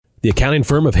The accounting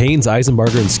firm of Haynes,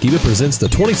 Eisenbarger, and Skiba presents the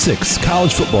 26th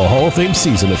College Football Hall of Fame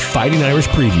season of Fighting Irish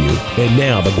Preview. And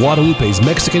now, the Guadalupe's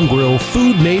Mexican Grill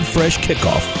Food Made Fresh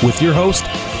Kickoff with your host,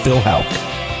 Phil Houck.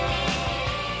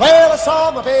 Well, I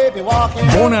saw my baby walking.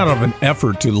 Born out of an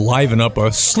effort to liven up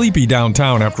a sleepy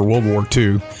downtown after World War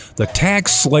II, the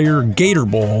Tax Slayer Gator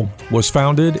Bowl was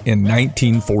founded in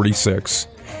 1946.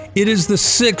 It is the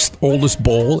sixth oldest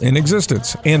bowl in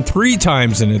existence, and 3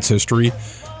 times in its history,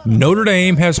 Notre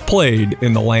Dame has played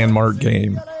in the landmark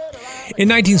game. In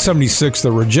 1976,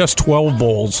 there were just 12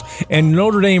 bowls, and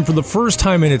Notre Dame, for the first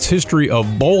time in its history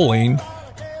of bowling,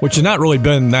 which had not really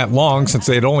been that long since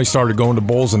they had only started going to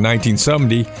bowls in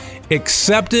 1970,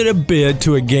 accepted a bid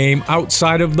to a game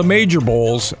outside of the major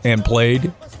bowls and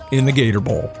played in the Gator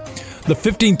Bowl. The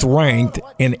 15th ranked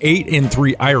and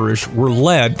 8-3 Irish were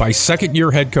led by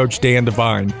second-year head coach Dan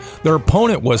Devine. Their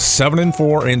opponent was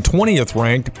 7-4 and 20th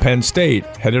ranked Penn State,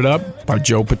 headed up by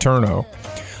Joe Paterno.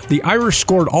 The Irish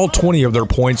scored all 20 of their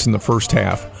points in the first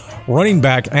half. Running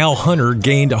back Al Hunter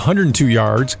gained 102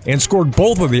 yards and scored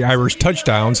both of the Irish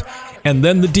touchdowns, and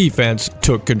then the defense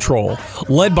took control.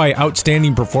 Led by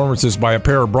outstanding performances by a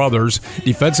pair of brothers,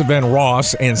 defensive end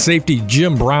Ross and safety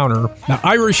Jim Browner, the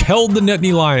Irish held the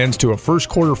Nittany Lions to a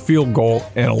first-quarter field goal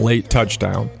and a late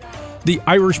touchdown. The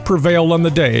Irish prevailed on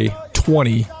the day,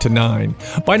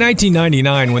 20-9. By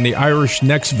 1999, when the Irish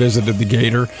next visited the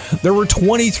Gator, there were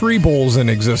 23 bowls in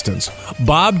existence.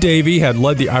 Bob Davie had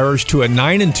led the Irish to a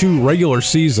 9-2 regular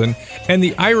season, and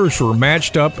the Irish were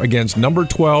matched up against number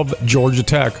 12 Georgia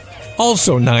Tech,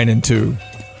 also 9-2.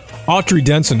 Autry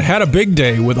Denson had a big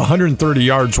day with 130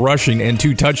 yards rushing and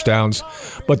 2 touchdowns,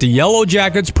 but the Yellow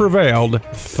Jackets prevailed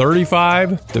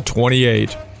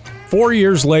 35-28. 4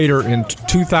 years later, in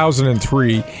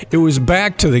 2003, it was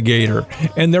back to the Gator,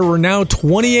 and there were now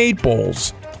 28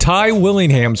 bowls. Ty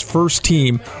Willingham's first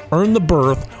team earned the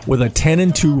berth with a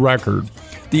 10-2 record.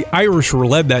 The Irish were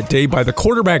led that day by the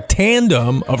quarterback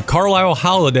tandem of Carlisle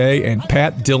Holiday and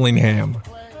Pat Dillingham.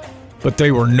 But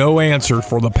they were no answer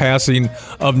for the passing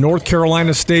of North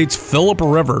Carolina State's Phillip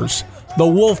Rivers. The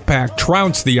Wolfpack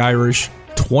trounced the Irish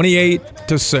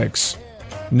 28-6.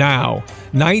 Now,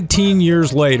 19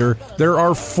 years later, there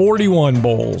are 41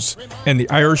 bowls, and the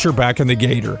Irish are back in the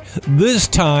Gator, this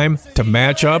time to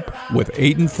match up with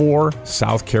 8-4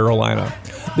 South Carolina.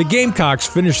 The Gamecocks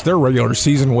finished their regular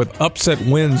season with upset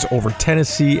wins over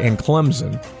Tennessee and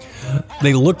Clemson.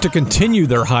 They look to continue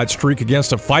their hot streak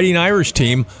against a Fighting Irish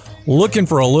team looking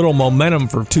for a little momentum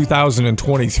for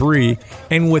 2023,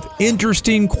 and with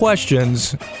interesting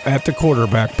questions at the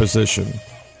quarterback position.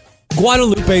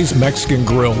 Guadalupe's Mexican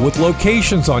Grill, with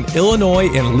locations on Illinois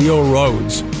and Leo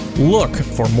Roads. Look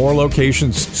for more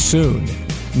locations soon.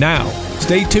 Now,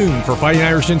 stay tuned for Fighting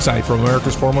Irish Insight from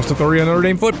America's foremost authority on Notre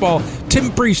Dame football, Tim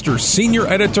Priester, senior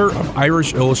editor of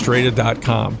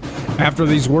IrishIllustrated.com. After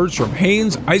these words from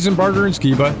Haynes, Eisenbarger, and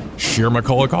Skiba, Sheer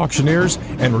McCulloch Auctioneers,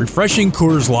 and refreshing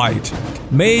Coors Light,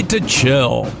 made to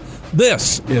chill.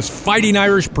 This is Fighting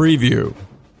Irish Preview.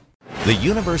 The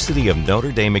University of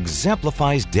Notre Dame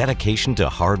exemplifies dedication to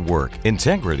hard work,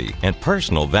 integrity, and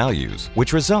personal values,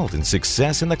 which result in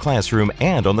success in the classroom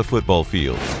and on the football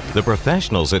field. The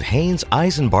professionals at Haynes,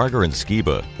 Eisenbarger, and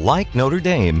Skiba, like Notre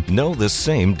Dame, know the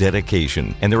same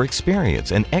dedication, and their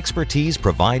experience and expertise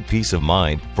provide peace of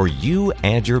mind for you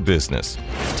and your business.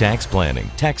 Tax planning,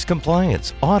 tax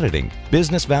compliance, auditing,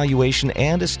 business valuation,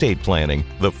 and estate planning,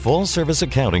 the full-service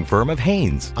accounting firm of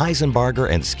Haynes,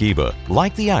 Eisenbarger, and Skiba,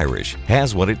 like the Irish,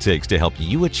 has what it takes to help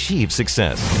you achieve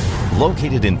success.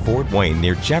 Located in Fort Wayne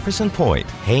near Jefferson Point,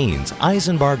 Haynes,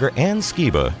 Eisenbarger, and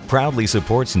Skiba proudly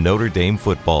supports Notre Dame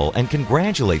football and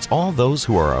congratulates all those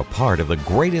who are a part of the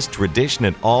greatest tradition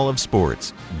in all of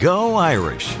sports. Go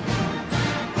Irish!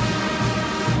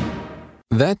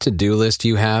 That to-do list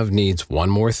you have needs one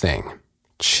more thing.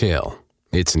 Chill.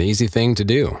 It's an easy thing to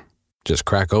do. Just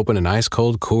crack open an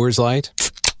ice-cold Coors Light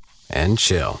and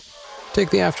chill. Take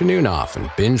the afternoon off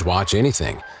and binge watch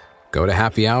anything. Go to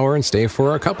happy hour and stay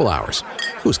for a couple hours.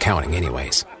 Who's counting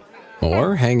anyways?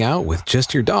 Or hang out with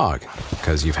just your dog,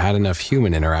 because you've had enough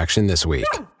human interaction this week.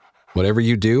 Whatever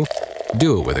you do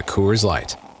it with a Coors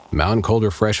Light. Mountain cold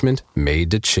refreshment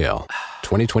made to chill.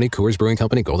 2020 Coors Brewing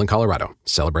Company, Golden, Colorado.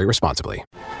 Celebrate responsibly.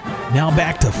 Now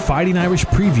back to Fighting Irish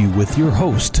Preview with your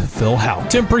host, Phil Houck.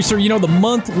 Tim Priester, the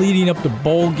month leading up to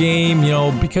bowl game,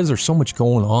 because there's so much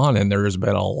going on, and there has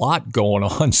been a lot going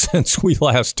on since we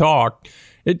last talked,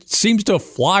 it seems to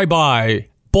fly by.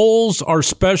 Bowls are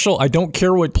special. I don't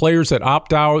care what players that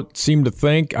opt out seem to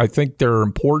think. I think they're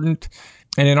important.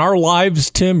 And in our lives,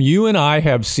 Tim, you and I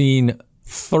have seen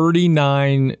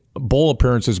 39 bowl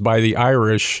appearances by the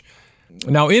Irish.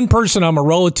 Now, in person, I'm a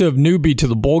relative newbie to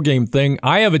the bowl game thing.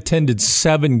 I have attended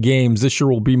 7 games. This year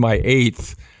will be my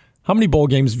 8th. How many bowl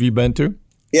games have you been to?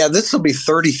 Yeah, this will be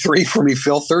 33 for me,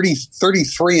 Phil.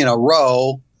 33 in a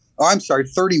row. Oh, I'm sorry,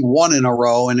 31 in a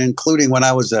row, and including when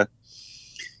I was a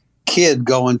kid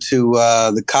going to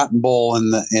the Cotton Bowl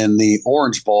and the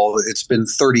Orange Bowl, it's been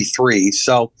 33.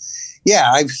 So,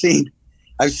 yeah, I've seen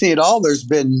it all. There's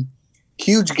been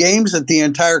huge games that the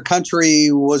entire country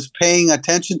was paying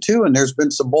attention to, and there's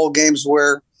been some bowl games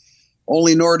where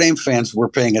only Notre Dame fans were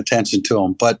paying attention to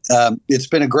them. But it's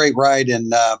been a great ride,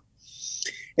 and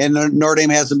Notre Dame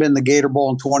hasn't been in the Gator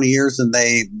Bowl in 20 years, and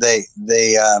they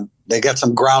got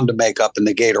some ground to make up in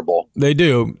the Gator Bowl. They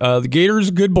do. The Gator is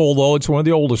a good bowl, though. It's one of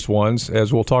the oldest ones,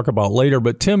 as we'll talk about later.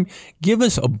 But, Tim, give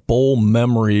us a bowl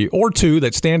memory or two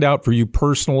that stand out for you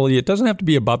personally. It doesn't have to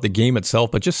be about the game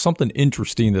itself, but just something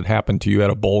interesting that happened to you at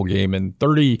a bowl game. In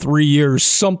 33 years,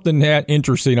 something that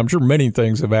interesting. I'm sure many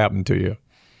things have happened to you.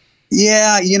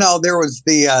 Yeah, there was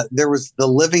the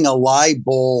Living a Lie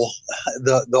Bowl,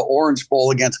 the Orange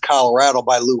Bowl against Colorado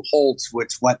by Lou Holtz,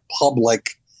 which went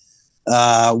public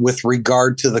with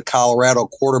regard to the Colorado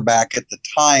quarterback at the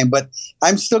time. But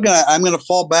I'm gonna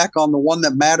fall back on the one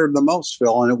that mattered the most,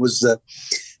 Phil, and it was the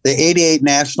 '88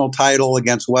 national title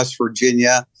against West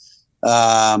Virginia.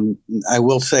 I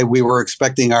will say we were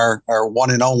expecting our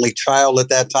one and only child at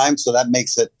that time, so that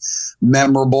makes it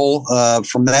memorable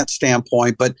from that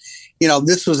standpoint. But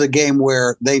this was a game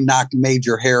where they knocked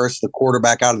Major Harris, the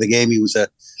quarterback, out of the game. He was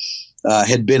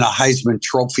had been a Heisman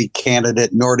Trophy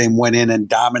candidate. Notre Dame went in and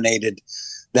dominated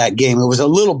that game. It was a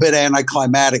little bit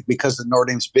anticlimactic because of Notre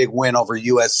Dame's big win over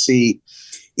USC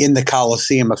in the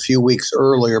Coliseum a few weeks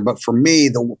earlier. But for me,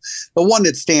 the one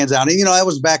that stands out, and that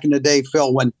was back in the day,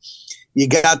 Phil, when you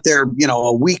got there,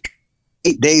 a week,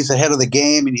 8 days ahead of the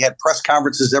game, and you had press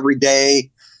conferences every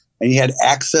day, and you had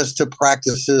access to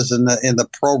practices in the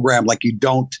program like you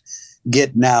don't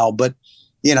get now. But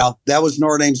that was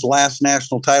Notre Dame's last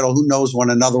national title. Who knows when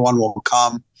another one will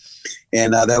come?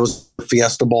 And that was the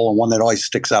Fiesta Bowl, and one that always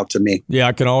sticks out to me. Yeah,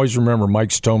 I can always remember Mike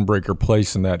Stonebreaker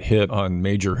placing that hit on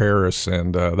Major Harris,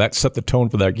 and that set the tone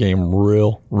for that game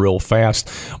real fast.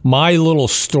 My little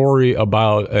story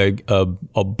about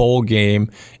a bowl game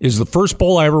is the first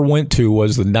bowl I ever went to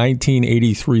was the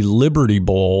 1983 Liberty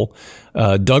Bowl.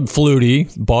 Doug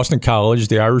Flutie, Boston College,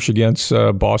 the Irish against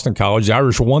Boston College. The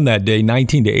Irish won that day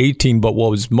 19-18, but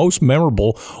what was most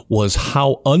memorable was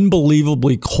how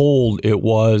unbelievably cold it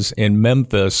was in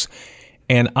Memphis.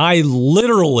 And I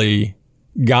literally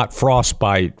got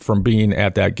frostbite from being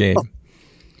at that game.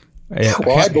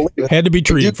 I believe it. Had to be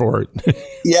treated for it.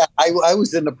 Yeah, I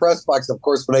was in the press box, of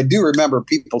course, but I do remember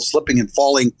people slipping and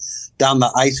falling down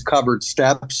the ice-covered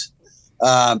steps.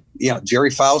 Jerry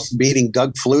Faust beating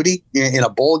Doug Flutie in a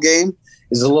bowl game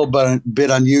is a little bit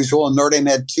unusual. And Notre Dame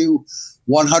had 2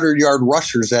 100-yard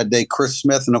rushers that day, Chris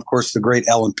Smith and, of course, the great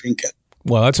Ellen Pinkett.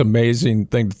 Well, that's an amazing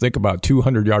thing to think about,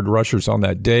 200-yard rushers on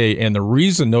that day. And the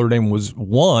reason Notre Dame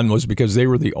won was because they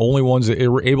were the only ones that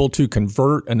were able to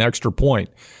convert an extra point.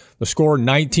 The score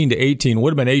 19-18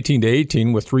 would have been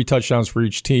 18-18 with 3 touchdowns for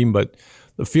each team, but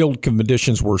the field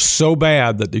conditions were so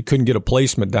bad that they couldn't get a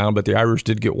placement down, but the Irish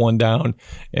did get one down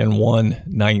and won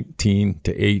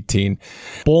 19-18.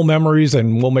 Bowl memories,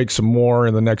 and we'll make some more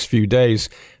in the next few days.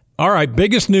 All right,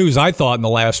 biggest news I thought in the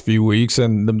last few weeks,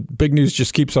 and the big news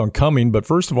just keeps on coming. But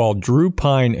first of all, Drew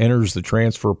Pyne enters the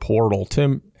transfer portal.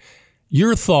 Tim,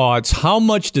 your thoughts, how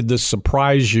much did this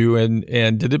surprise you, and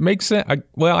did it make sense?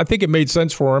 I think it made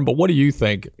sense for him, but what do you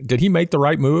think? Did he make the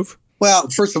right move? Well,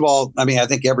 first of all, I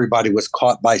think everybody was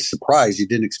caught by surprise. You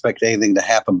didn't expect anything to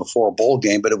happen before a bowl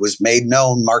game, but it was made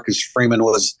known. Marcus Freeman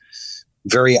was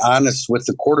very honest with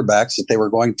the quarterbacks that they were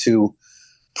going to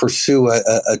pursue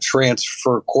a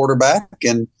transfer quarterback.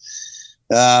 And,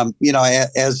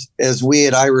 as we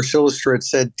at Irish Illustrated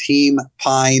said, Team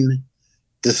Pyne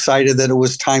decided that it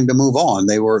was time to move on.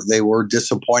 They were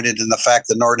disappointed in the fact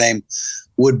that Notre Dame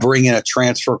would bring in a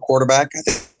transfer quarterback.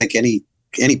 I think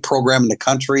any program in the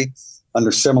country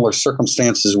under similar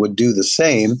circumstances would do the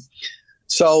same.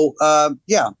 So,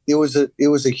 it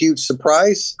was a huge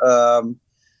surprise,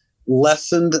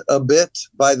 lessened a bit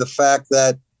by the fact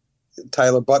that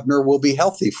Tyler Buchner will be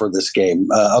healthy for this game.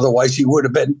 Otherwise, you would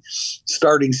have been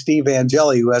starting Steve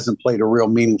Angeli, who hasn't played a real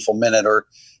meaningful minute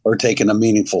or taken a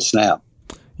meaningful snap.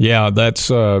 Yeah, that's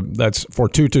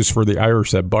fortuitous for the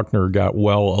Irish that Buchner got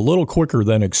well a little quicker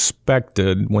than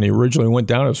expected. When he originally went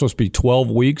down, it was supposed to be 12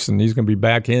 weeks, and he's going to be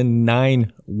back in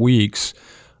 9 weeks.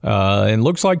 and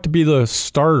looks like to be the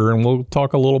starter, and we'll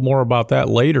talk a little more about that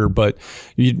later. But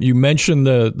you mentioned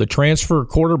the transfer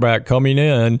quarterback coming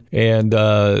in, and,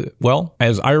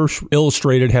 as Irish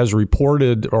Illustrated has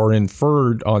reported or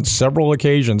inferred on several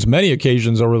occasions, many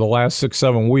occasions over the last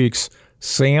 6-7 weeks,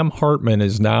 Sam Hartman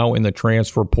is now in the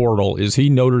transfer portal. Is he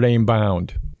Notre Dame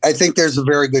bound? I think there's a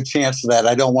very good chance of that.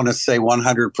 I don't want to say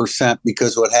 100%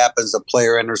 because what happens, a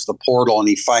player enters the portal and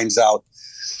he finds out,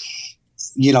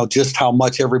 just how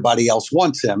much everybody else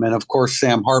wants him. And of course,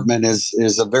 Sam Hartman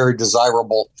is a very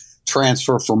desirable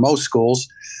transfer for most schools.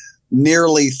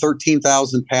 Nearly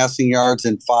 13,000 passing yards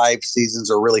in 5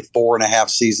 seasons, or really 4.5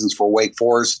 seasons for Wake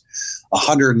Forest,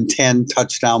 110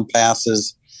 touchdown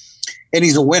passes. And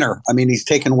he's a winner. I mean, he's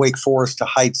taken Wake Forest to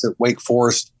heights that Wake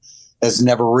Forest has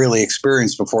never really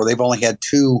experienced before. They've only had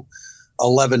 2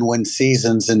 11-win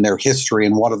seasons in their history,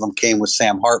 and one of them came with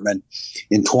Sam Hartman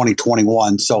in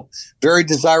 2021. So very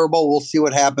desirable. We'll see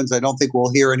what happens. I don't think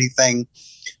we'll hear anything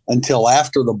until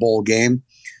after the bowl game,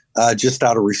 just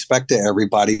out of respect to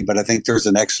everybody. But I think there's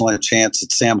an excellent chance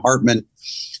that Sam Hartman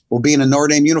will be in a Notre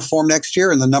Dame uniform next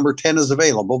year, and the number 10 is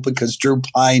available because Drew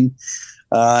Pine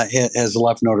has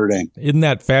left Notre Dame. Isn't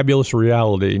that fabulous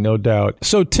reality? No doubt.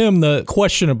 So, Tim, the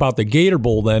question about the Gator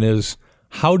Bowl then is,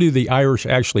 how do the Irish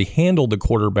actually handle the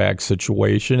quarterback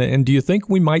situation? And do you think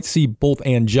we might see both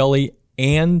Angeli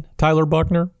and Tyler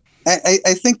Buchner?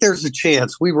 I think there's a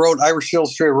chance. Irish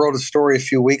Illustrated wrote a story a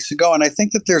few weeks ago, and I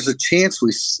think that there's a chance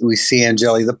we see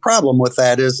Angeli. The problem with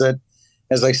that is that,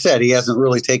 as I said, he hasn't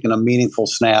really taken a meaningful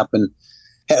snap and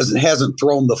hasn't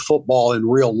thrown the football in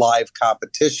real live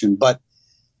competition. But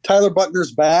Tyler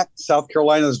Buchner's back. South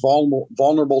Carolina is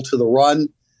vulnerable to the run.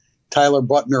 Tyler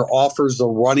Buchner offers a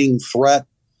running threat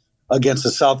against the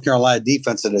South Carolina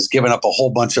defense that has given up a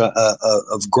whole bunch of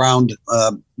ground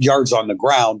yards on the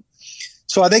ground.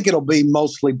 So I think it'll be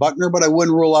mostly Buchner, but I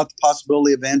wouldn't rule out the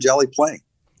possibility of Angeli playing.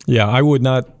 Yeah, I would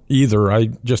not either. I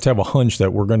just have a hunch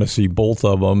that we're going to see both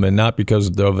of them, and not because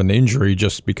of an injury,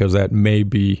 just because that may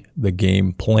be the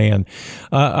game plan.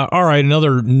 All right,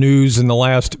 another news in the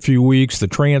last few weeks, the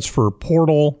transfer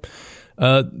portal.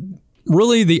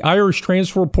 Really, the Irish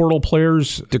transfer portal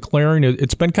players declaring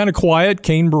it's been kind of quiet.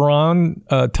 Kane Baran,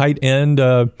 tight end.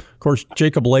 Of course,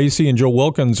 Jacob Lacey and Joe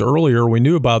Wilkins earlier, we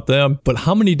knew about them. But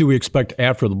how many do we expect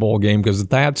after the bowl game? Because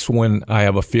that's when I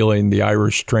have a feeling the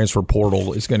Irish transfer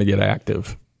portal is going to get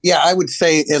active. Yeah, I would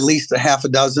say at least a half a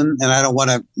dozen. And I don't want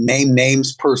to name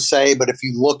names per se, but if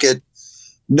you look at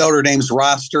Notre Dame's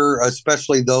roster,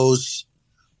 especially those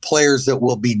players that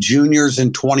will be juniors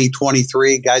in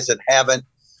 2023, guys that haven't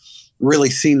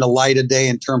really seen the light of day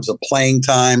in terms of playing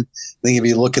time. I think if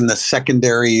you look in the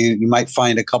secondary, you might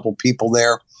find a couple people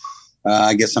there.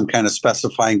 I guess I'm kind of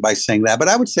specifying by saying that, but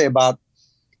I would say about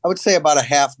a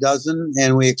half dozen,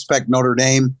 and we expect Notre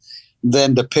Dame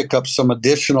then to pick up some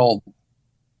additional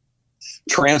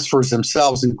transfers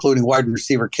themselves, including wide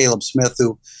receiver Caleb Smith,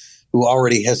 who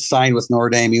already has signed with Notre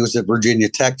Dame. He was at Virginia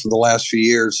Tech for the last few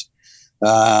years.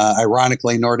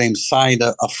 Ironically, Notre Dame signed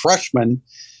a freshman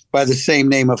by the same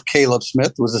name of Caleb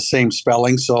Smith, was the same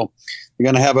spelling. So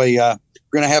we're going to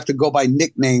have to go by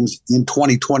nicknames in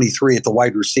 2023 at the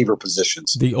wide receiver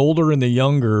positions. The older and the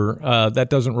younger, that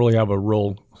doesn't really have a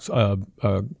real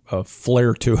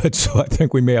flair to it. So I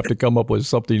think we may have to come up with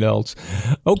something else.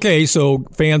 Okay, so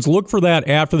fans, look for that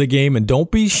after the game, and don't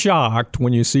be shocked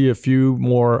when you see a few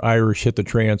more Irish hit the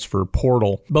transfer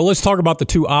portal. But let's talk about the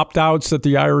 2 opt-outs that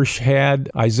the Irish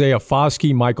had. Isaiah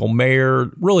Foskey, Michael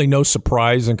Mayer, really no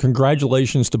surprise, and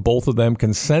congratulations to both of them.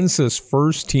 Consensus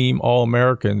first-team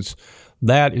All-Americans.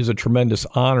 That is a tremendous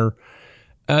honor.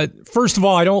 First of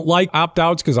all, I don't like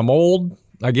opt-outs because I'm old,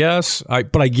 I guess,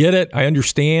 but I get it. I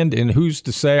understand. And who's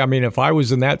to say? I mean, if I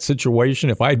was in that situation,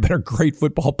 if I had been a great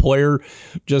football player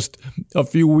just a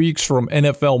few weeks from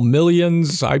NFL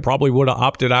millions, I probably would have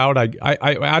opted out.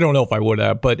 I don't know if I would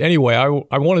have. But anyway,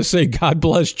 I want to say God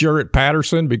bless Jarrett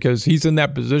Patterson because he's in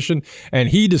that position and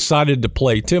he decided to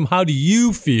play. Tim, how do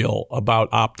you feel about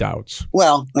opt-outs?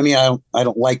 Well, I mean, I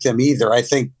don't like them either. I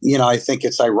think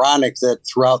it's ironic that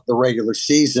throughout the regular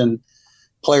season,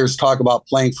 players talk about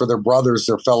playing for their brothers,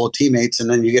 their fellow teammates, and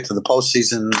then you get to the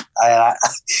postseason. I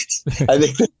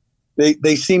think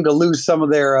they seem to lose some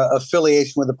of their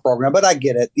affiliation with the program. But I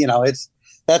get it.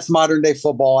 That's modern day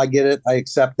football. I get it. I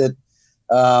accept it.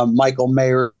 Michael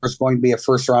Mayer is going to be a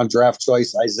first round draft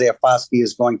choice. Isaiah Foskey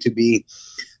is going to be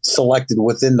selected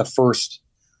within the first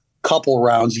couple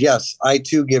rounds. Yes, I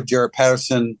too give Jarrett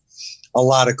Patterson a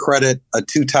lot of credit. A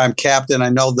 2-time captain. I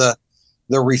know the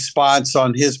response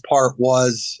on his part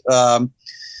was,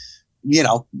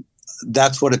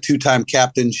 that's what a 2-time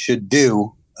captain should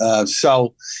do.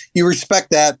 So you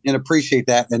respect that and appreciate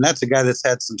that. And that's a guy that's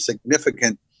had some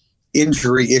significant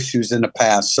injury issues in the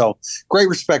past. So great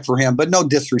respect for him, but no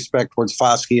disrespect towards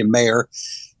Foskey and Mayer.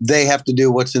 They have to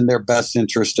do what's in their best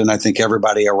interest, and I think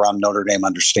everybody around Notre Dame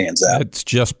understands that. It's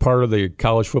just part of the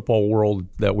college football world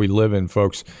that we live in,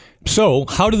 folks. So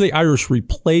how do the Irish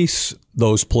replace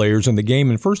those players in the game?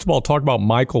 And first of all, talk about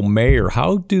Michael Mayer.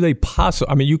 How do they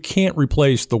possibly – I mean, you can't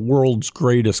replace the world's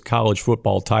greatest college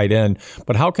football tight end,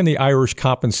 but how can the Irish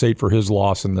compensate for his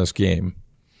loss in this game?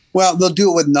 Well, they'll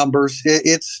do it with numbers.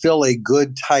 It's still a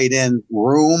good tight end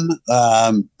room.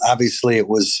 Obviously, it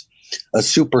was a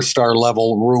superstar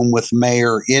level room with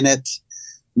Mayer in it.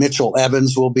 Mitchell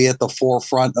Evans will be at the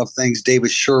forefront of things.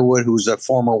 Davis Sherwood, who's a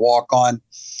former walk-on,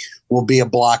 will be a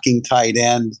blocking tight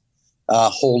end.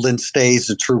 Holden Stays,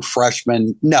 a true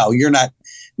freshman. No, you're not.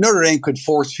 Notre Dame could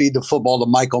force feed the football to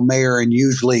Michael Mayer and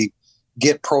usually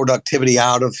get productivity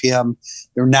out of him.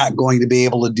 They're not going to be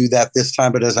able to do that this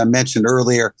time. But as I mentioned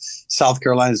earlier, South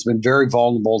Carolina has been very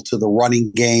vulnerable to the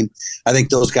running game. I think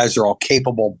those guys are all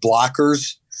capable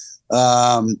blockers.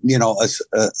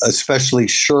 Especially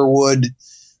Sherwood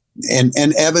and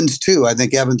Evans too. I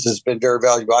think Evans has been very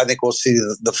valuable. I think we'll see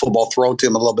the football thrown to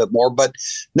him a little bit more. But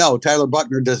no, Tyler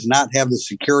Buchner does not have the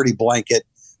security blanket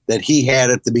that he had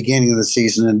at the beginning of the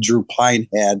season and Drew Pine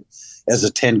had as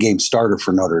a 10-game starter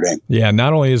for Notre Dame. Yeah,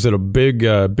 not only is it a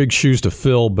big shoes to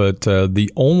fill, but the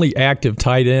only active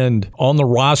tight end on the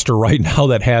roster right now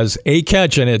that has a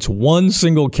catch, and it's one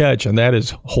single catch, and that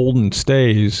is Holden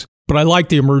Stays. But I like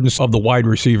the emergence of the wide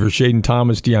receivers, Shaden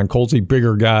Thomas, Deion Colsey,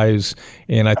 bigger guys,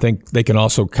 and I think they can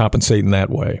also compensate in that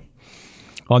way.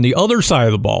 On the other side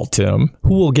of the ball, Tim,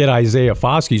 who will get Isaiah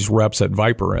Foskey's reps at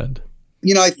Viper end?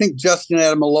 I think Justin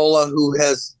Adamalola, who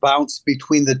has bounced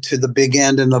between the big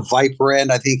end and the Viper end,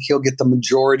 I think he'll get the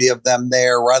majority of them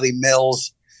there. Riley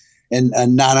Mills and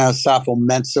Nana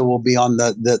Asafo-Mensah will be on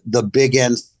the big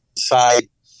end side.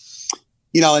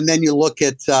 And then you look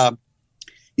at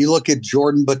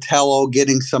Jordan Botelho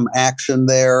getting some action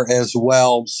there as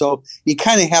well. So you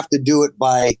kind of have to do it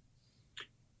by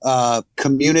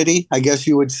community, I guess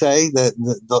you would say.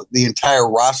 The entire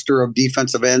roster of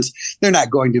defensive ends, they're not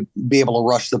going to be able to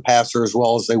rush the passer as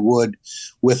well as they would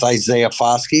with Isaiah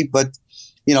Foskey. But,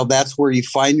 that's where you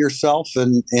find yourself.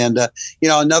 And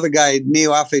another guy,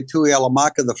 Neoafe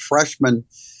Tuialamaka, the freshman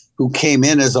who came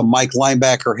in as a Mike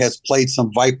linebacker, has played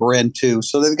some Viper end too.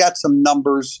 So they've got some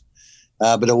numbers.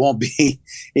 But it won't be.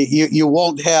 You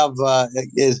won't have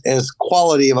as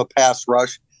quality of a pass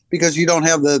rush because you don't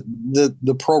have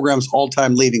the program's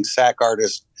all-time leading sack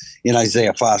artist in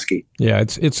Isaiah Foskey. Yeah,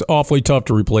 it's awfully tough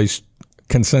to replace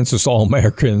consensus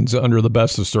All-Americans under the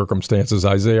best of circumstances.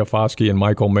 Isaiah Foskey and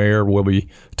Michael Mayer will be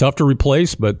tough to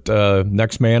replace, but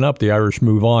next man up, the Irish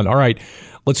move on. All right.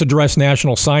 Let's address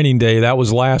National Signing Day. That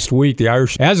was last week. The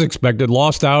Irish, as expected,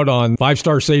 lost out on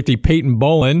five-star safety Peyton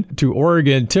Bowen to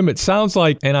Oregon. Tim, it sounds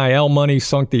like NIL money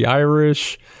sunk the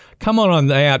Irish. Comment on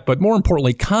that, but more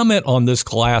importantly, comment on this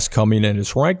class coming in.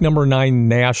 It's ranked number 9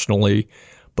 nationally,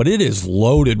 but it is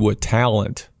loaded with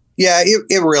talent. Yeah,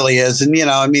 it really is. And,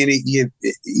 you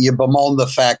bemoan the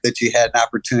fact that you had an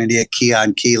opportunity at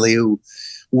Keon Keeley, who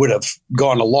would have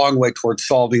gone a long way towards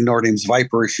solving Notre Dame's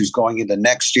Viper issues going into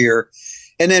next year.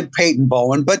 And then Peyton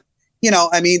Bowen. But, and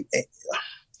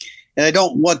I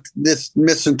don't want this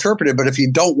misinterpreted, but if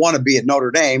you don't want to be at Notre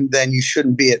Dame, then you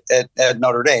shouldn't be at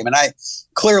Notre Dame. And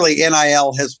clearly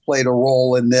NIL has played a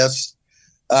role in this.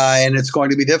 And it's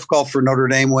going to be difficult for Notre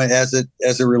Dame as it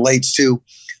relates to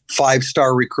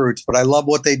 5-star recruits. But I love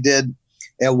what they did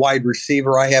at wide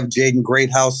receiver. I have Jaden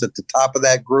Greathouse at the top of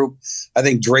that group. I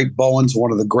think Drake Bowen's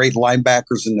one of the great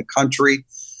linebackers in the country.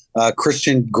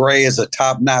 Christian Gray is a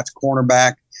top-notch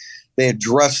cornerback. They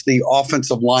addressed the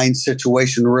offensive line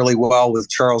situation really well with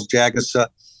Charles Jagasa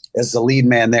as the lead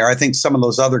man there. I think some of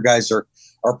those other guys are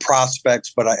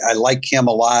prospects, but I like him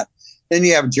a lot. Then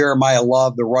you have Jeremiah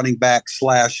Love, the running back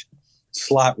 /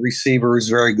 slot receiver, who's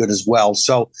very good as well.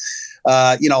 So,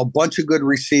 a bunch of good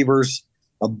receivers,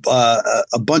 a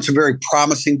bunch of very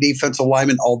promising defensive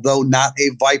linemen, although not a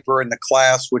Viper in the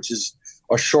class, which is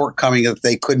a shortcoming that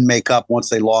they couldn't make up once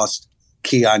they lost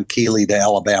Keon Keeley to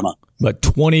Alabama. But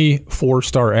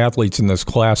 24-star athletes in this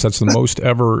class, that's the most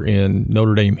ever in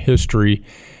Notre Dame history.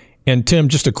 And Tim,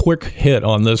 just a quick hit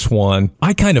on this one.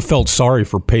 I kind of felt sorry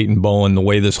for Peyton Bowen the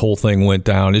way this whole thing went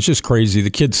down. It's just crazy. The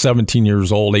kid's 17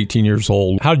 years old, 18 years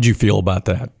old. How did you feel about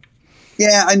that?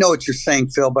 Yeah, I know what you're saying,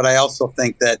 Phil, but I also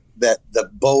think that the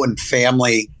Bowen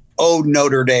family owed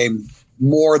Notre Dame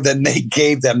more than they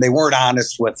gave them. They weren't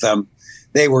honest with them.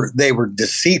 They were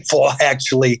deceitful,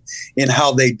 actually, in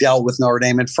how they dealt with Notre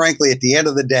Dame. And frankly, at the end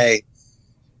of the day,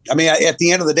 I mean, at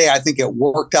the end of the day, I think it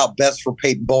worked out best for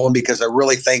Peyton Bowen because I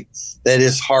really think that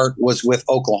his heart was with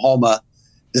Oklahoma,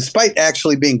 despite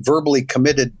actually being verbally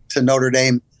committed to Notre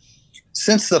Dame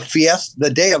since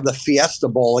the day of the Fiesta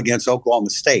Bowl against Oklahoma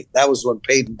State. That was when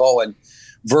Peyton Bowen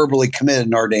verbally committed to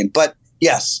Notre Dame. But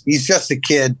yes, he's just a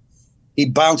kid. He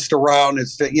bounced around.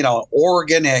 It's,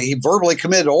 Oregon. He verbally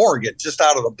committed to Oregon just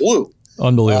out of the blue.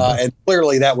 Unbelievable. And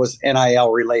clearly that was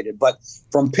NIL related. But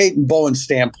from Peyton Bowen's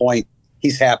standpoint,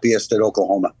 he's happiest at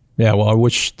Oklahoma. Yeah, well, I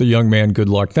wish the young man good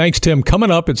luck. Thanks, Tim. Coming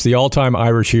up, it's the all-time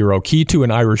Irish hero, key to an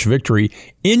Irish victory,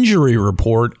 injury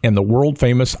report, and the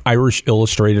world-famous Irish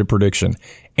Illustrated prediction.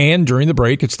 And during the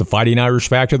break, it's the Fighting Irish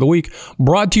Fact of the Week,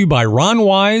 brought to you by Ron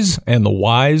Wise and the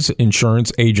Wise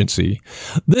Insurance Agency.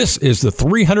 This is the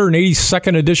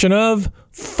 382nd edition of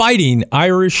Fighting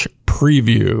Irish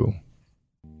Preview.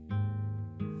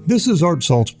 This is Art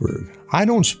Salzberg. I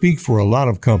don't speak for a lot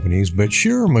of companies, but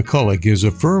Shearer McCulloch is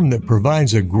a firm that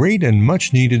provides a great and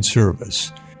much-needed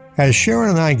service. As Sharon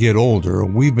and I get older,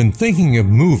 we've been thinking of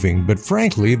moving, but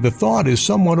frankly, the thought is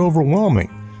somewhat overwhelming.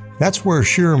 That's where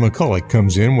Shearer McCulloch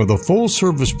comes in with a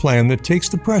full-service plan that takes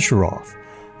the pressure off.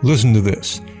 Listen to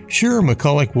this. Shearer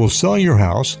McCulloch will sell your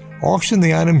house, auction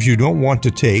the items you don't want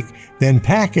to take, then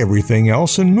pack everything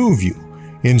else and move you.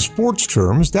 In sports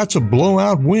terms, that's a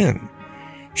blowout win.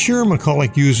 Shearer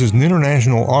McCulloch uses an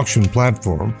international auction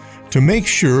platform to make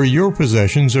sure your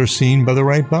possessions are seen by the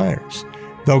right buyers.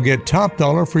 They'll get top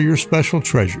dollar for your special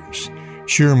treasures.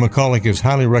 Shearer McCulloch is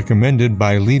highly recommended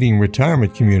by leading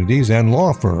retirement communities and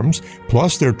law firms,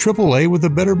 plus they're AAA with the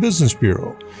Better Business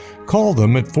Bureau. Call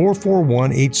them at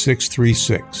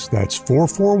 441-8636. That's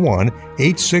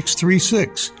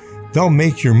 441-8636. They'll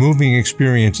make your moving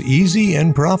experience easy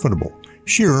and profitable.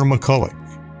 Shearer McCulloch.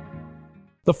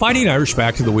 The Fighting Irish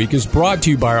Fact of the Week is brought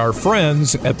to you by our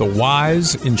friends at the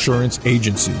Wise Insurance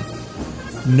Agency.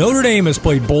 Notre Dame has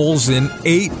played bowls in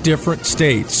 8 different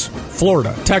states: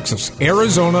 Florida, Texas,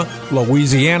 Arizona,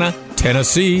 Louisiana,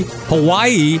 Tennessee,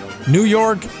 Hawaii, New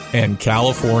York, and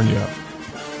California.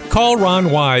 Call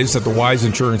Ron Wise at the Wise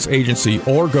Insurance Agency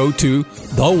or go to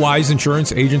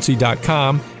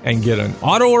thewiseinsuranceagency.com and get an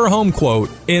auto or home quote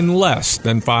in less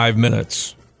than 5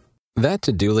 minutes. That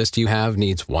to-do list you have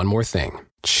needs one more thing.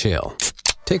 Chill.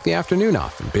 Take the afternoon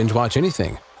off and binge watch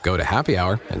anything. Go to happy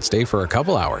hour and stay for a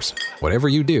couple hours. Whatever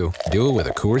you do, do it with a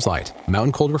Coors Light.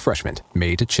 Mountain cold refreshment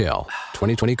made to chill.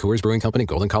 2020 Coors Brewing Company,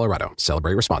 Golden, Colorado.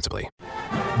 Celebrate responsibly.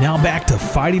 Now back to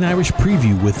Fighting Irish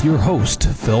Preview with your host,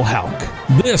 Phil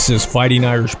Houck. This is Fighting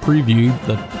Irish Preview.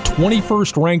 The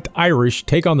 21st ranked Irish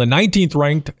take on the 19th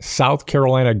ranked South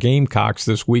Carolina Gamecocks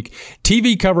this week.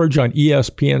 TV coverage on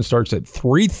ESPN starts at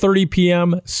 3:30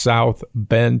 p.m. South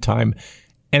Bend time.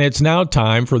 And it's now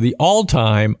time for the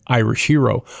all-time Irish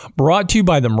hero, brought to you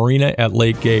by the Marina at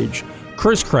Lake Gage.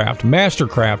 Chris Craft,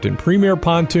 Mastercraft, and Premier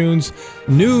Pontoons,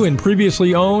 new and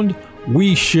previously owned.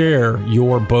 We share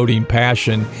your boating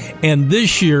passion. And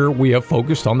this year, we have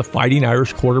focused on the Fighting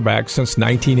Irish quarterback since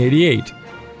 1988.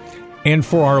 And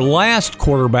for our last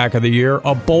quarterback of the year,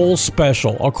 a bowl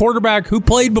special, a quarterback who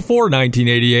played before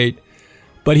 1988,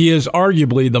 but he is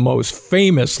arguably the most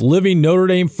famous living Notre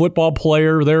Dame football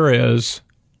player there is,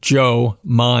 Joe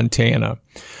Montana.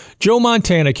 Joe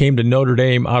Montana came to Notre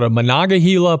Dame out of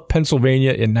Monongahela, Pennsylvania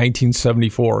in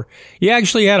 1974. He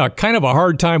actually had a kind of a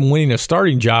hard time winning a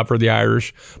starting job for the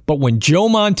Irish, but when Joe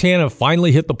Montana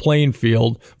finally hit the playing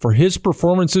field, for his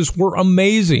performances were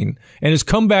amazing, and his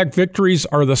comeback victories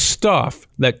are the stuff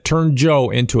that turned Joe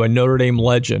into a Notre Dame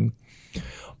legend.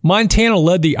 Montana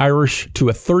led the Irish to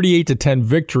a 38-10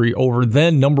 victory over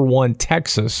then number 1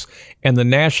 Texas and the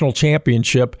national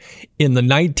championship in the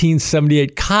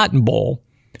 1978 Cotton Bowl.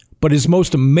 But his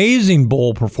most amazing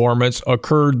bowl performance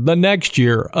occurred the next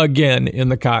year, again in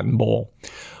the Cotton Bowl.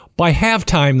 By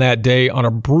halftime that day on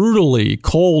a brutally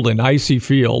cold and icy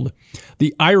field,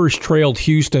 the Irish trailed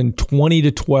Houston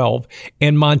 20-12,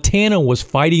 and Montana was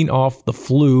fighting off the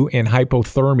flu and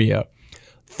hypothermia.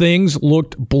 Things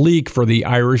looked bleak for the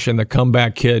Irish and the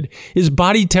comeback kid. His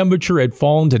body temperature had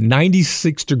fallen to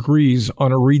 96 degrees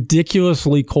on a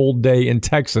ridiculously cold day in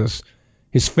Texas,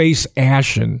 his face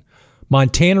ashen.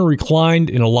 Montana reclined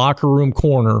in a locker room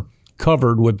corner,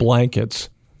 covered with blankets.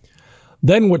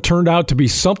 Then what turned out to be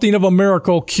something of a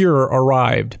miracle cure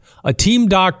arrived. A team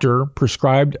doctor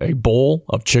prescribed a bowl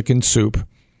of chicken soup.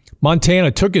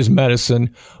 Montana took his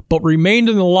medicine, but remained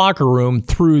in the locker room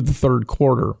through the third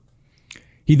quarter.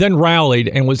 He then rallied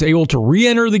and was able to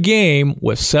re-enter the game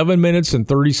with 7 minutes and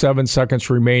 37 seconds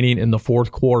remaining in the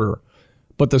fourth quarter.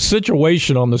 But the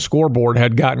situation on the scoreboard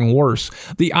had gotten worse.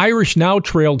 The Irish now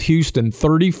trailed Houston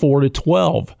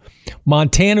 34-12.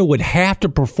 Montana would have to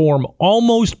perform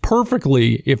almost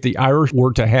perfectly if the Irish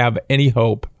were to have any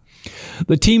hope.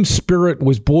 The team's spirit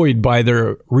was buoyed by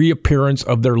the reappearance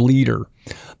of their leader.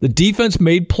 The defense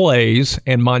made plays,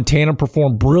 and Montana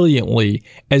performed brilliantly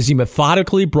as he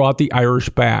methodically brought the Irish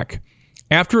back.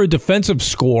 After a defensive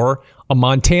score, a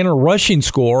Montana rushing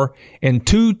score, and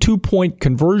two two-point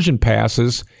conversion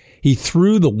passes, he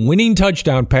threw the winning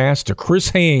touchdown pass to Chris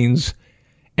Haynes,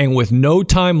 and with no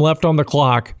time left on the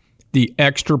clock, the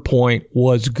extra point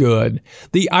was good.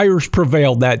 The Irish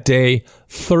prevailed that day,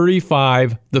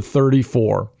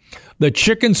 35-34. The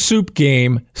chicken soup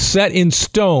game set in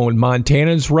stone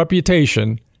Montana's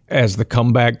reputation as the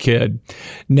comeback kid.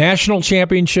 National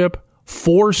championship,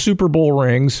 4 Super Bowl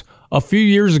rings. A few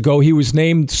years ago, he was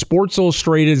named Sports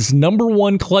Illustrated's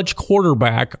 #1 clutch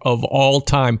quarterback of all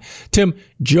time. Tim,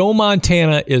 Joe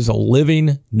Montana is a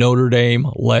living Notre Dame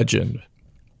legend.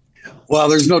 Well,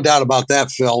 there's no doubt about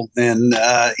that, Phil. And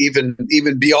even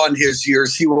beyond his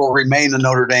years, he will remain a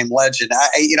Notre Dame legend.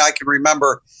 I can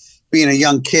remember being a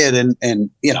young kid, and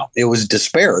it was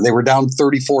despair. They were down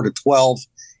 34-12.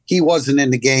 He wasn't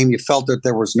in the game. You felt that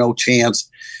there was no chance,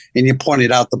 and you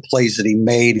pointed out the plays that he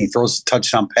made. He throws a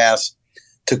touchdown pass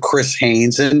to Chris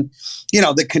Haynes, and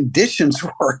the conditions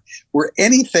were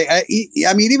anything.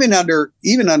 Even under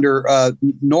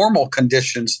normal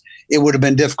conditions, it would have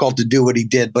been difficult to do what he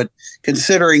did. But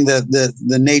considering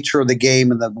the nature of the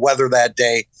game and the weather that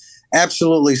day,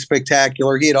 absolutely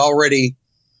spectacular. He had already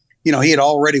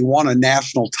won a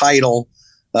national title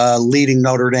leading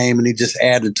Notre Dame, and he just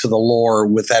added to the lore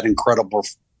with that incredible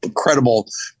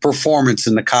performance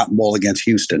in the Cotton Bowl against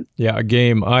Houston. Yeah, a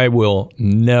game I will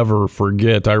never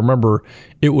forget. I remember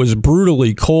it was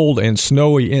brutally cold and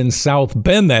snowy in South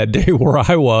Bend that day where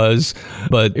I was,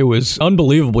 but it was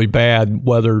unbelievably bad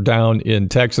weather down in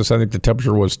Texas. I think the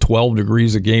temperature was 12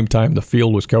 degrees at game time. The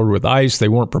field was covered with ice. They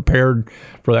weren't prepared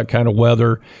for that kind of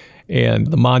weather. And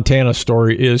the Montana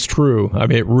story is true. I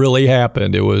mean, it really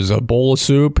happened. It was a bowl of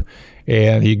soup,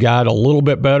 and he got a little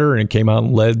bit better and came out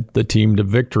and led the team to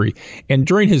victory. And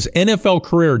during his NFL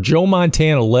career, Joe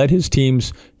Montana led his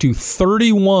teams to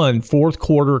 31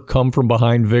 fourth-quarter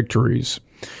come-from-behind victories.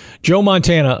 Joe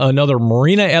Montana, another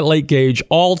Marina at Lake Gage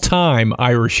all-time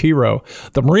Irish hero.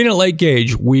 The Marina at Lake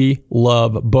Gage, we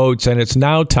love boats, and it's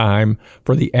now time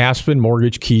for the Aspen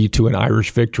Mortgage Key to an Irish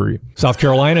victory. South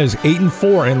Carolina is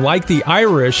 8-4, and like the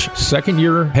Irish,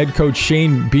 second-year head coach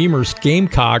Shane Beamer's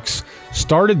Gamecocks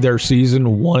started their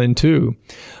season 1-2.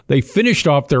 They finished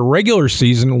off their regular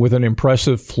season with an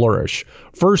impressive flourish.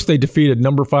 First, they defeated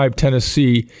number 5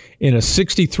 Tennessee in a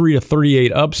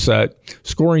 63-38 upset,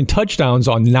 scoring touchdowns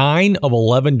on 9 of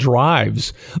 11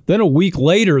 drives. Then a week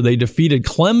later, they defeated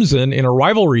Clemson in a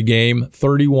rivalry game,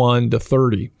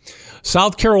 31-30.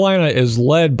 South Carolina is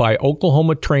led by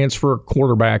Oklahoma transfer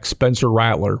quarterback Spencer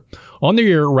Rattler. On the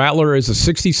year, Rattler is a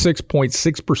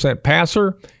 66.6%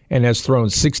 passer and has thrown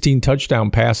 16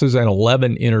 touchdown passes and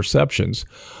 11 interceptions.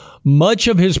 Much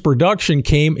of his production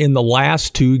came in the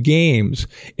last 2 games.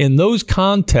 In those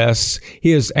contests,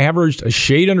 he has averaged a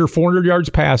shade under 400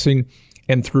 yards passing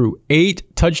and threw 8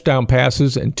 touchdown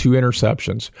passes and 2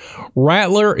 interceptions.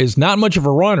 Rattler is not much of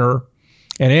a runner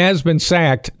and has been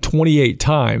sacked 28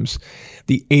 times,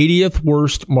 the 80th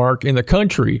worst mark in the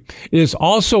country. It is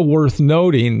also worth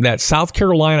noting that South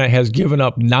Carolina has given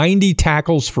up 90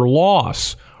 tackles for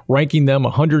loss, ranking them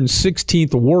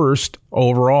 116th worst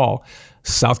overall.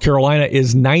 South Carolina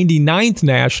is 99th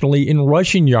nationally in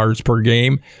rushing yards per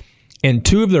game, and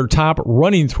 2 of their top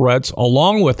running threats,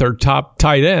 along with their top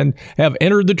tight end, have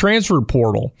entered the transfer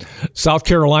portal. South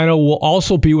Carolina will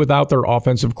also be without their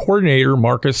offensive coordinator,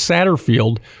 Marcus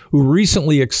Satterfield, who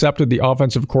recently accepted the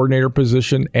offensive coordinator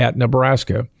position at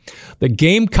Nebraska. The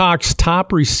Gamecocks'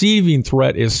 top receiving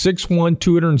threat is 6'1",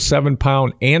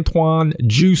 207-pound Antoine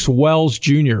Juice Wells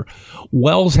Jr.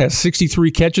 Wells has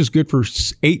 63 catches, good for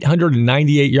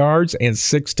 898 yards and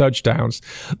 6 touchdowns.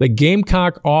 The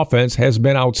Gamecock offense has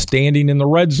been outstanding in the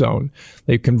red zone.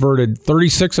 They've converted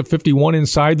 36 of 51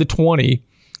 inside the 20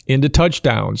 into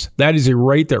touchdowns. That is a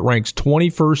rate that ranks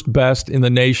 21st best in the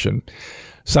nation.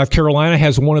 South Carolina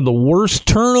has one of the worst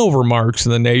turnover marks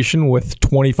in the nation with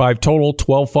 25 total,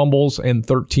 12 fumbles, and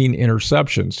 13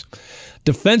 interceptions.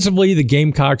 Defensively, the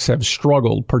Gamecocks have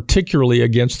struggled, particularly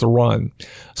against the run.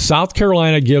 South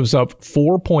Carolina gives up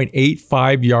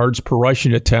 4.85 yards per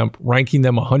rushing attempt, ranking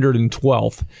them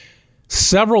 112th.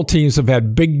 Several teams have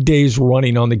had big days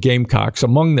running on the Gamecocks,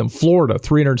 among them Florida,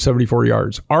 374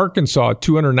 yards, Arkansas,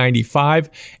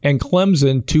 295, and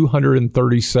Clemson,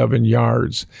 237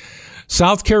 yards.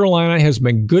 South Carolina has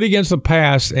been good against the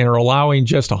pass and are allowing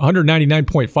just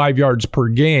 199.5 yards per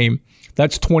game.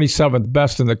 That's 27th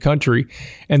best in the country.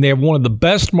 And they have one of the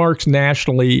best marks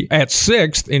nationally at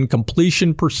 6th in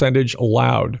completion percentage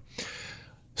allowed.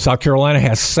 South Carolina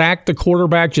has sacked the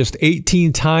quarterback just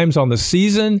 18 times on the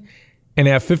season and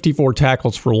have 54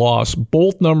 tackles for loss.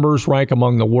 Both numbers rank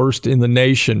among the worst in the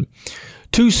nation.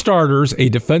 2 starters, a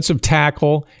defensive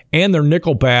tackle, and their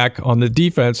nickelback on the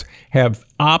defense have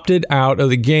opted out of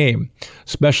the game.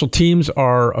 Special teams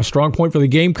are a strong point for the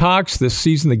Gamecocks. This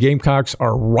season, the Gamecocks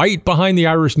are right behind the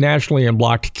Irish nationally in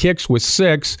blocked kicks with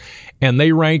 6, and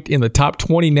they ranked in the top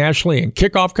 20 nationally in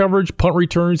kickoff coverage, punt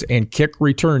returns, and kick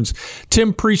returns.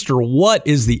 Tim Priester, what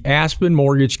is the Aspen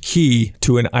Mortgage key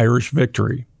to an Irish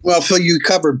victory? Well, Phil, you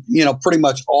covered, pretty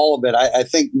much all of it. I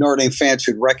think Notre Dame fans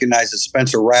should recognize that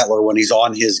Spencer Rattler, when he's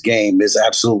on his game, is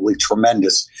absolutely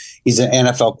tremendous. He's an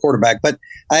NFL quarterback. But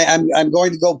I'm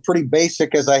going to go pretty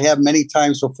basic, as I have many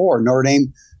times before. Notre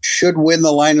Dame should win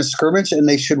the line of scrimmage, and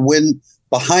they should win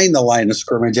behind the line of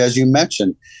scrimmage, as you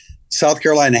mentioned. South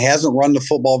Carolina hasn't run the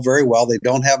football very well. They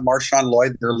don't have Marshawn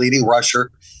Lloyd, their leading rusher.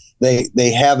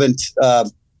 They haven't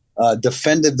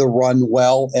defended the run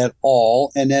well at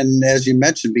all. And then, as you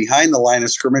mentioned, behind the line of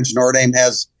scrimmage, Notre Dame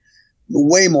has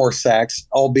way more sacks,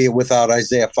 albeit without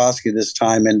Isaiah Foskey this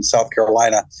time, and South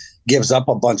Carolina gives up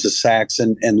a bunch of sacks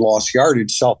and lost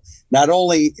yardage. So not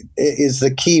only is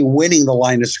the key winning the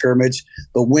line of scrimmage,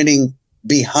 but winning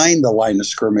behind the line of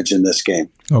scrimmage in this game.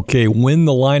 Okay, win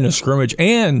the line of scrimmage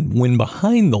and win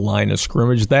behind the line of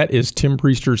scrimmage. That is Tim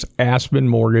Priester's Aspen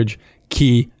Mortgage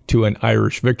key to an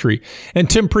Irish victory. And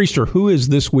Tim Priester, who is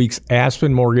this week's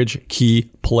Aspen Mortgage key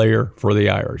player for the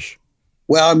Irish?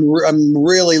 Well, I'm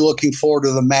really looking forward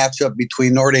to the matchup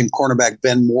between Notre Dame cornerback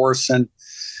Ben Morrison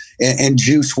and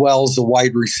Juice Wells, the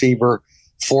wide receiver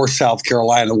for South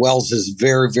Carolina. Wells is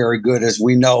very, very good, as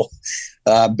we know.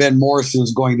 Ben Morrison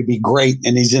is going to be great,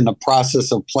 and he's in the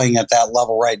process of playing at that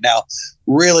level right now.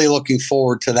 Really looking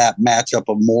forward to that matchup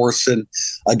of Morrison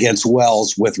against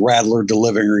Wells, with Rattler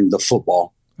delivering the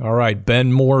football. All right,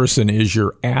 Ben Morrison is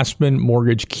your Aspen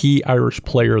Mortgage key Irish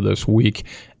player this week.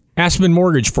 Aspen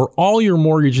Mortgage, for all your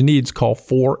mortgage needs, call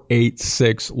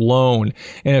 486-LOAN.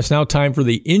 And it's now time for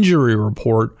the injury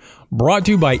report, brought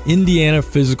to you by Indiana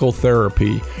Physical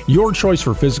Therapy. Your choice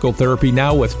for physical therapy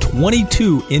now with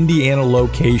 22 Indiana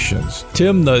locations.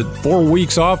 Tim, the 4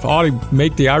 weeks off ought to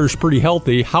make the Irish pretty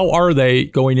healthy. How are they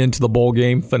going into the bowl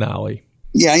game finale?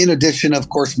 Yeah, in addition, of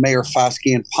course, Mayor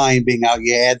Foskey and Pine being out,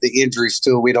 you add the injuries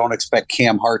to it. We don't expect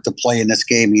Cam Hart to play in this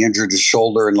game. He injured his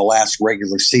shoulder in the last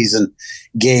regular season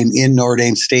game in Notre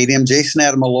Dame Stadium. Jason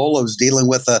Ademilola is dealing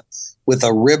with a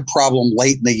rib problem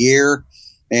late in the year,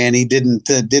 and he didn't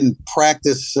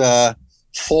practice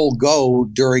full go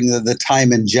during the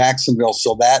time in Jacksonville.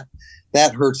 So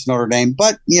that hurts Notre Dame.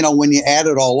 But, when you add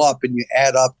it all up and you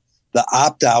add up the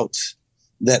opt-outs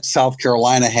that South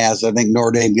Carolina has, I think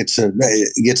Notre Dame gets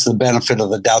the benefit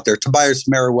of the doubt there. Tobias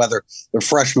Merriweather, the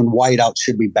freshman wideout,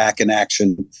 should be back in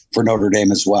action for Notre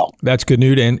Dame as well. That's good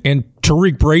news. And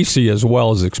Tariq Bracy as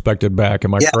well is expected back.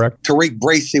 Am I correct? Tariq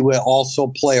Bracy will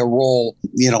also play a role,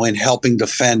 in helping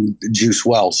defend Juice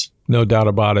Wells. No doubt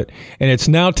about it. And it's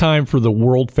now time for the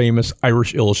world-famous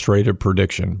Irish Illustrated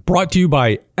prediction, brought to you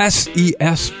by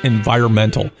SES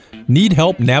Environmental. Need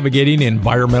help navigating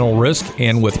environmental risk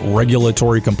and with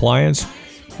regulatory compliance?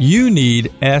 You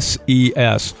need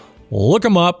SES. Look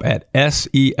them up at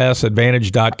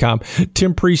sesadvantage.com.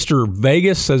 Tim Priester,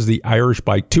 Vegas says the Irish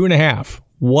by 2.5.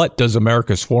 What does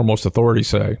America's foremost authority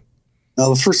say? Now,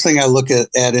 the first thing I look at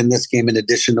in this game, in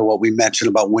addition to what we mentioned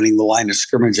about winning the line of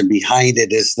scrimmage and behind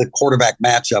it, is the quarterback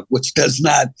matchup, which does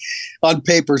not, on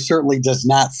paper, certainly does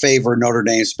not favor Notre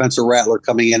Dame. Spencer Rattler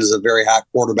coming in as a very hot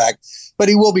quarterback, but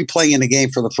he will be playing in the game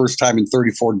for the first time in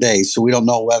 34 days, so we don't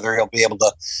know whether he'll be able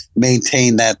to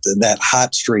maintain that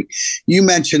hot streak. You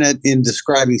mentioned it in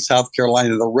describing South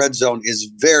Carolina. The red zone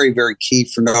is very, very key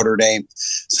for Notre Dame.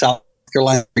 South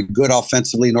Carolina is good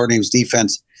offensively. Notre Dame's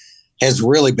defense has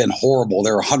really been horrible.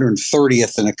 They're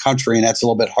 130th in the country, and that's a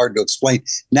little bit hard to explain.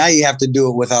 Now you have to do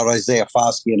it without Isaiah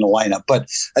Foskey in the lineup. But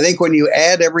I think when you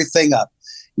add everything up,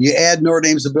 you add Notre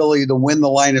Dame's ability to win the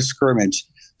line of scrimmage,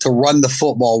 to run the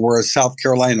football, whereas South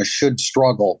Carolina should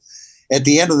struggle. At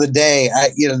the end of the day,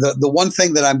 the one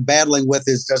thing that I'm battling with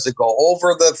is, does it go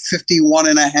over the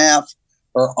 51.5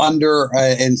 or under?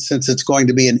 And since it's going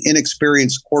to be an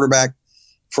inexperienced quarterback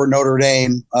for Notre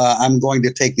Dame, I'm going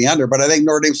to take the under. But I think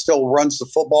Notre Dame still runs the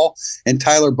football, and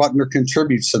Tyler Buckner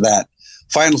contributes to that.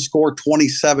 Final score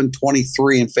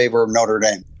 27-23 in favor of Notre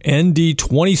Dame. ND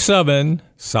 27,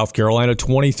 South Carolina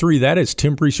 23. That is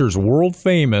Tim Priester's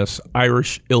world-famous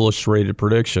Irish Illustrated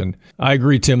prediction. I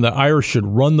agree, Tim. The Irish should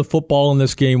run the football in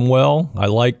this game well. I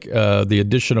like the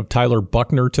addition of Tyler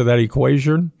Buckner to that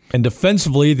equation. And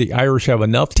defensively, the Irish have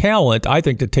enough talent, I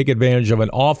think, to take advantage of an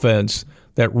offense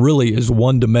that really is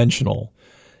one-dimensional.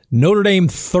 Notre Dame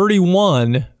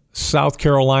 31, South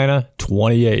Carolina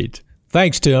 28.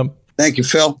 Thanks, Tim. Thank you,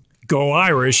 Phil. Go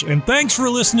Irish, and thanks for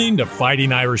listening to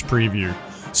Fighting Irish Preview.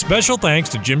 Special thanks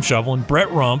to Jim Shovelin, Brett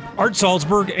Rump, Art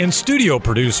Salzberg, and studio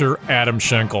producer Adam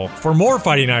Schenkel. For more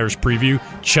Fighting Irish Preview,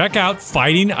 check out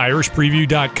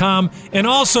fightingirishpreview.com and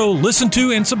also listen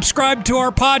to and subscribe to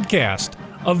our podcast,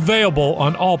 available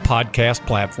on all podcast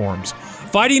platforms.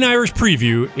 Fighting Irish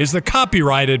Preview is the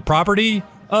copyrighted property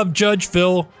of Judge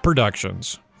Phil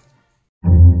Productions.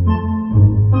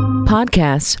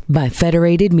 Podcasts by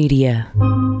Federated Media.